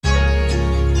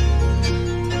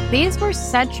These were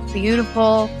such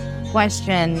beautiful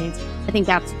questions. I think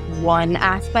that's one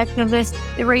aspect of this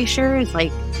erasure is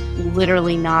like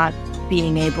literally not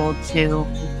being able to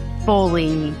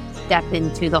fully step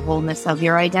into the wholeness of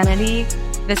your identity.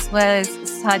 This was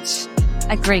such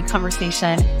a great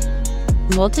conversation.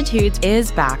 Multitudes is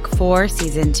back for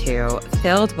season 2,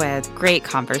 filled with great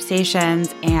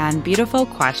conversations and beautiful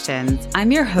questions.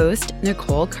 I'm your host,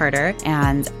 Nicole Carter,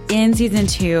 and in season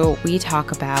 2, we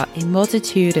talk about a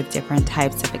multitude of different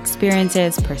types of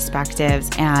experiences, perspectives,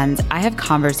 and I have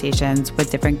conversations with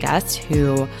different guests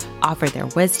who offer their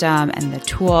wisdom and the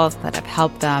tools that have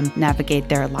helped them navigate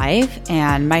their life.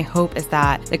 And my hope is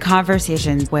that the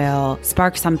conversations will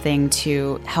spark something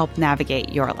to help navigate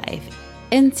your life.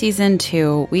 In season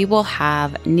 2, we will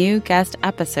have new guest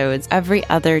episodes every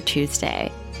other Tuesday.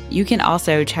 You can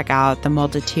also check out the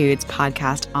Multitudes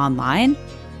podcast online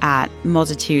at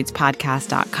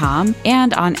multitudespodcast.com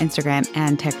and on Instagram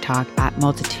and TikTok at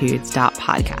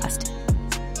multitudes.podcast.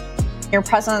 Your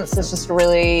presence is just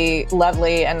really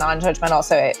lovely and non-judgmental.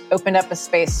 So it opened up a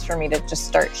space for me to just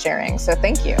start sharing. So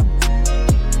thank you.